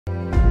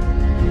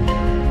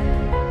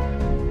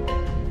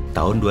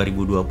Tahun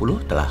 2020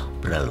 telah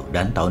berlalu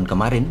dan tahun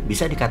kemarin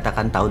bisa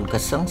dikatakan tahun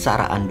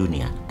kesengsaraan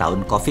dunia.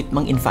 Tahun COVID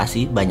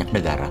menginvasi banyak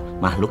negara.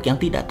 Makhluk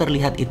yang tidak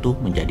terlihat itu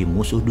menjadi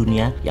musuh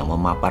dunia yang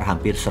memapar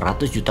hampir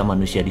 100 juta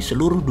manusia di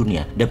seluruh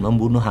dunia dan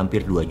membunuh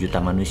hampir 2 juta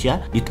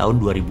manusia di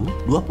tahun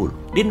 2020.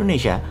 Di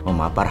Indonesia,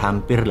 memapar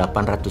hampir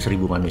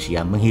 800.000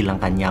 manusia,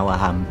 menghilangkan nyawa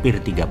hampir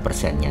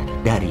 3%-nya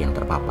dari yang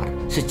terpapar.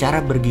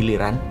 Secara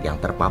bergiliran, yang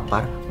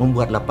terpapar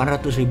membuat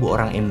 800.000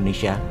 orang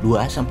Indonesia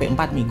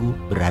 2-4 minggu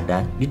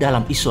berada di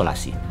dalam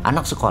isolasi.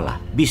 Anak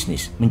sekolah,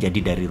 bisnis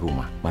menjadi dari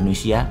rumah.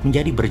 Manusia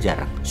menjadi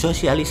berjarak.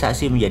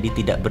 Sosialisasi menjadi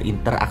tidak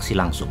berinteraksi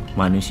langsung.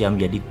 Manusia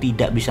menjadi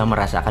tidak bisa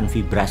merasakan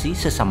vibrasi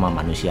sesama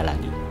manusia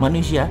lagi.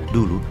 Manusia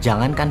dulu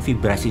jangankan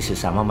vibrasi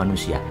sesama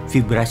manusia,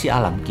 vibrasi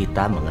alam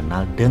kita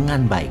mengenal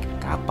dengan baik.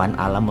 Kapan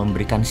alam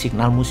memberikan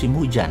signal musim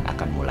hujan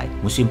akan mulai,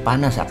 musim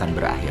panas akan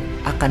berakhir,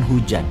 akan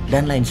hujan,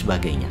 dan lain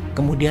sebagainya.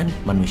 Kemudian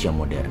manusia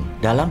modern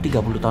dalam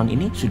 30 tahun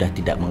ini sudah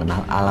tidak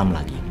mengenal alam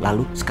lagi.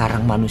 Lalu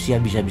sekarang manusia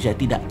bisa-bisa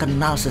tidak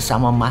kenal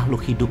sesama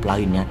makhluk hidup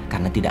lainnya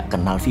karena tidak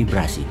kenal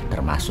vibrasi,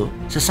 termasuk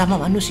sesama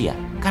manusia.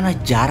 Karena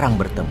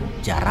jarang bertemu,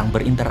 jarang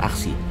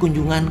berinteraksi.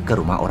 Kunjungan ke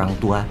rumah orang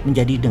tua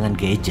menjadi dengan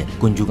gadget.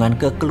 Kunjungan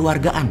ke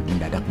keluargaan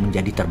mendadak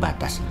menjadi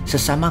terbatas.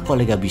 Sesama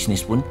kolega bisnis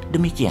pun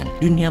demikian.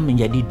 Dunia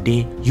menjadi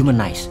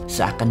dehumanized,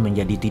 seakan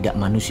menjadi tidak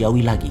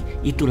manusiawi lagi.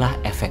 Itulah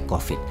efek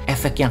COVID.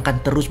 Efek yang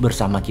akan terus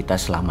bersama kita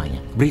selamanya.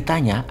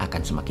 Beritanya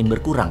akan semakin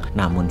berkurang,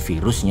 namun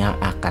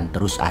virusnya akan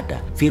terus ada.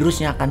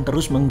 Virusnya akan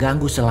terus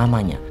mengganggu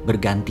selamanya.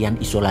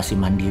 Bergantian isolasi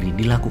mandiri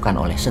dilakukan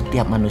oleh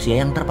setiap manusia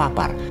yang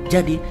terpapar.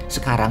 Jadi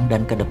sekarang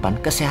dan ke depan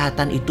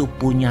kesehatan itu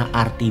punya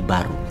arti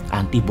baru.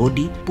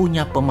 Antibodi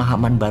punya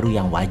pemahaman baru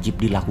yang wajib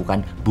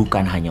dilakukan,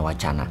 bukan hanya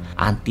wacana.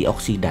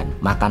 Antioksidan,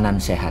 makanan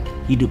sehat,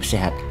 hidup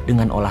sehat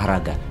dengan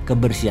olahraga,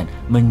 kebersihan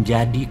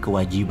menjadi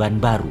kewajiban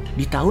baru.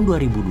 Di tahun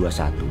 2021,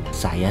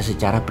 saya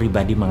secara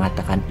pribadi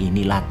mengatakan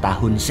inilah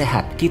tahun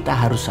sehat. Kita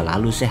harus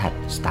selalu sehat,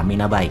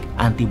 stamina baik,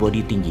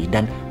 antibodi tinggi,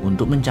 dan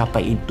untuk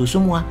mencapai itu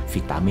semua,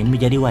 vitamin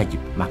menjadi wajib,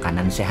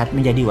 makanan sehat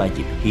menjadi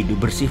wajib,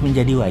 hidup bersih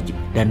menjadi wajib,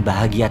 dan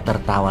bahagia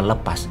tertawa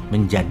lepas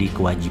menjadi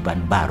kewajiban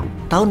baru.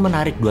 Tahun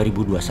menarik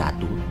 2021,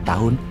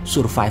 tahun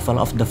survival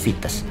of the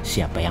fittest.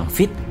 Siapa yang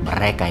fit,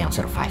 mereka yang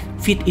survive.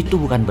 Fit itu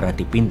bukan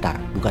berarti pintar,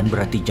 bukan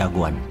berarti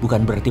jagoan,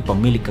 bukan berarti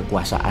pemilik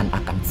kekuasaan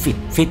akan fit.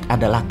 Fit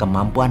adalah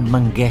kemampuan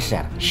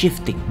menggeser,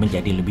 shifting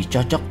menjadi lebih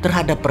cocok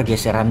terhadap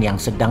pergeseran yang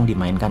sedang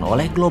dimainkan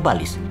oleh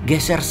globalis.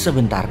 Geser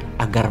sebentar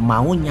agar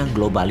maunya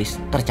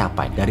globalis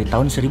tercapai. Dari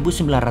tahun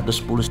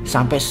 1910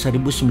 sampai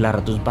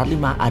 1945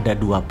 ada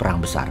 2 perang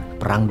besar.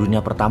 Perang Dunia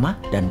Pertama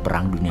dan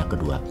Perang Dunia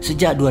Kedua.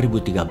 Sejak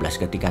 2013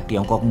 ketika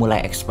Tiongkok mulai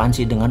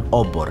ekspansi dengan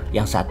obor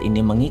yang saat ini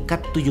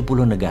mengikat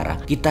 70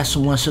 negara, kita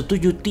semua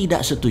setuju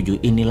tidak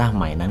setuju inilah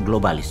mainan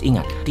globalis.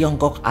 Ingat,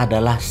 Tiongkok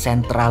adalah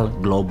sentral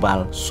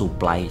global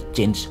supply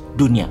chain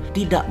dunia.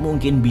 Tidak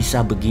mungkin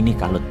bisa begini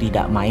kalau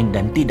tidak main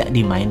dan tidak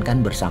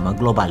dimainkan bersama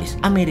globalis.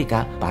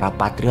 Amerika, para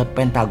patriot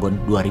Pentagon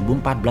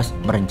 2014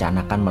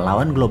 merencanakan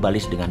melawan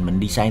globalis dengan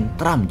mendesain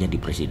Trump jadi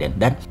presiden.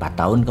 Dan 4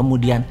 tahun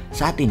kemudian,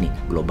 saat ini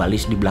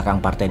globalis di belakang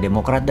Partai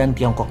Demokrat dan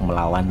Tiongkok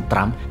melawan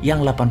Trump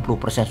yang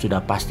 80%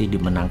 sudah pasti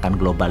dimenangkan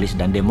globalis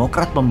dan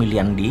Demokrat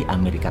pemilihan di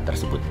Amerika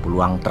tersebut.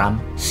 Peluang Trump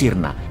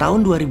sirna.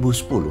 Tahun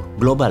 2010,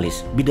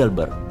 globalis,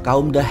 Bilderberg,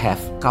 kaum the have,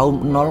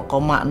 kaum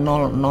 0,001%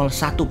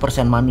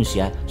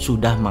 manusia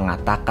sudah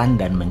mengatakan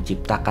dan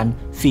menciptakan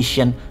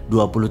vision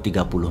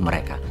 2030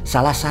 mereka.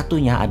 Salah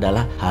satunya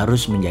adalah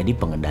harus menjadi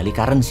pengendali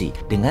currency.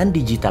 Dengan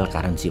digital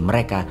currency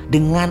mereka,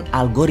 dengan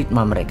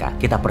algoritma mereka.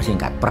 Kita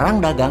persingkat, perang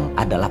dagang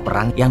adalah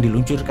perang yang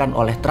diluncurkan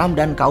oleh Trump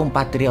dan kaum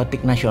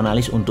patriotik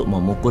nasionalis untuk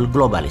memukul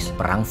globalis.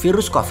 Perang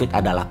virus COVID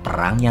adalah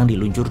perang yang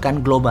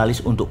diluncurkan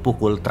globalis untuk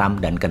pukul Trump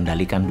dan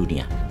kendalikan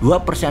dunia.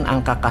 2%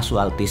 angka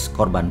kasualtis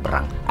korban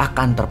perang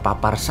akan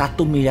terpapar 1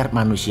 miliar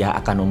manusia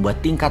akan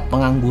membuat tingkat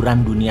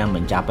pengangguran dunia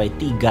mencapai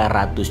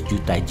 300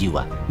 juta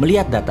jiwa.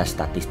 Melihat data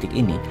statistik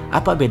ini,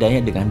 apa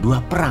bedanya dengan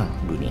 2 perang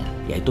dunia?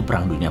 Yaitu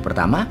Perang Dunia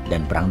Pertama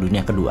dan Perang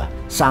Dunia Kedua.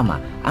 Sama,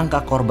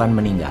 angka korban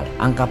meninggal,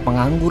 angka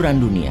pengangguran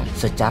dunia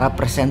secara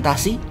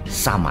presentasi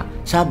sama.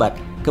 Sahabat,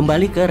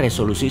 kembali ke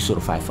resolusi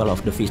survival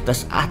of the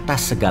fittest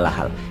atas segala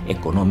hal.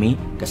 Ekonomi,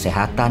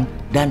 kesehatan,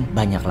 dan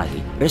banyak lagi.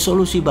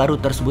 Resolusi baru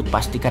tersebut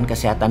pastikan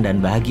kesehatan dan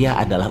bahagia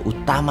adalah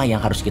utama yang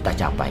harus kita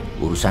capai.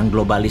 Urusan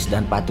globalis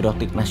dan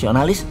patriotik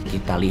nasionalis,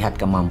 kita lihat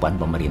kemampuan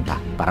pemerintah,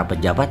 para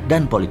pejabat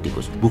dan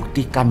politikus.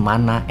 Buktikan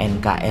mana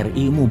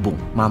NKRI mubung.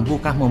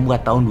 Mampukah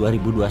membuat tahun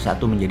 2021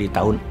 menjadi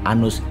tahun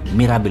ANNUS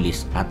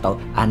MIRABILIS atau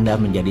Anda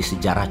menjadi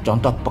sejarah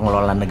contoh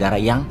pengelola negara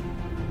yang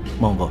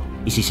monggo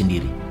isi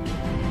sendiri.